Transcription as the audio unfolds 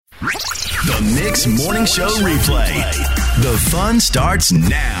The Mix Morning Show replay. The fun starts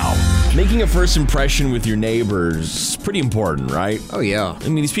now. Making a first impression with your neighbors is pretty important, right? Oh, yeah. I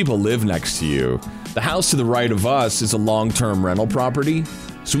mean, these people live next to you. The house to the right of us is a long-term rental property,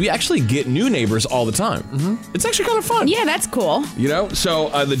 so we actually get new neighbors all the time. Mm-hmm. It's actually kind of fun. Yeah, that's cool. You know, so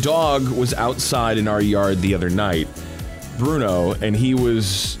the dog was outside in our yard the other night, Bruno, and he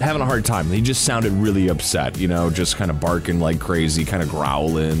was having a hard time. He just sounded really upset, you know, just kind of barking like crazy, kind of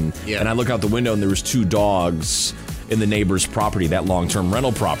growling. Yeah. And I look out the window and there was 2 dogs in the neighbor's property, that long-term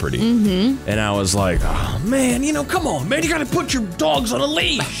rental property. Mm-hmm. And I was like, oh, man, you know, come on, man, you got to put your dogs on a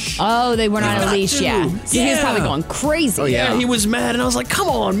leash. Oh, they weren't on a leash yet. So he was Yeah. probably going crazy. Oh, yeah. He was mad, and I was like, come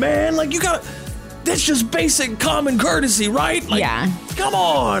on, man, like, you got to... That's just basic common courtesy, right? Like, Yeah. Come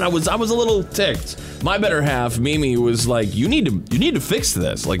on. I was a little ticked. My better half, Mimi, was like, you need to fix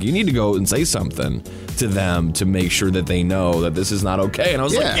this. Like, you need to go and say something to them to make sure that they know that this is not okay. And I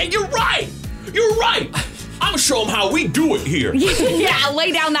was like, yeah, you're right. You're right. I'm going to show them how we do it here. Yeah,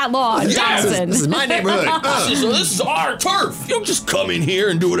 lay down that law, Johnson. This is my neighborhood. This is our turf. You don't just come in here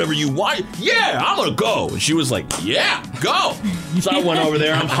and do whatever you want. Yeah, I'm going to go. And she was like, yeah, go. So I went over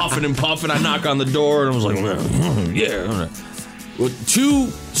there. I'm huffing and puffing. I knock on the door, and I was like, yeah. Well, 2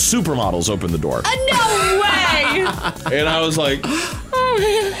 supermodels opened the door. No way! And I was like,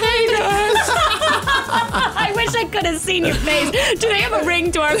 oh, hey, guys. I wish I could have seen your face. Do they have a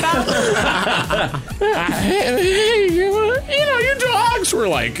ring doorbell? Hey, you know, your dogs were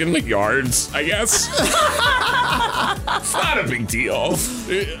like in the yards, I guess. It's not a big deal.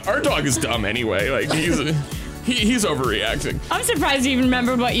 Our dog is dumb anyway. Like, he's overreacting. I'm surprised you even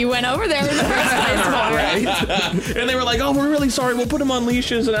remembered what you went over there in the first place for. Right? And they were like, oh, we're really sorry. We'll put him on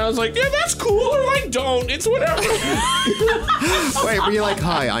leashes. And I was like, yeah, that's cool. Or like, don't. It's whatever. Wait, were you like,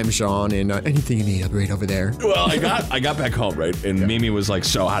 hi, I'm Sean, and anything you need, I'll be right over there. Well, I got back home, right? And Mimi was like,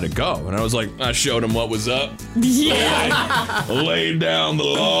 so how'd it go? And I was like, I showed him what was up. Yeah. Laid down the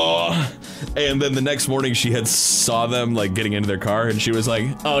law. And then the next morning she had saw them like getting into their car, and she was like,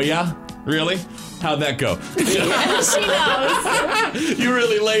 oh yeah? Really? How'd that go? She knows. You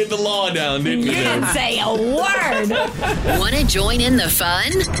really laid the law down, didn't you? You didn't say a word. Want to join in the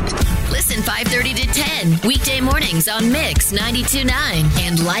fun? Listen 5:30 to 10 weekday mornings on Mix 92.9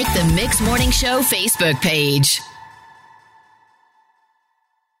 and like the Mix Morning Show Facebook page.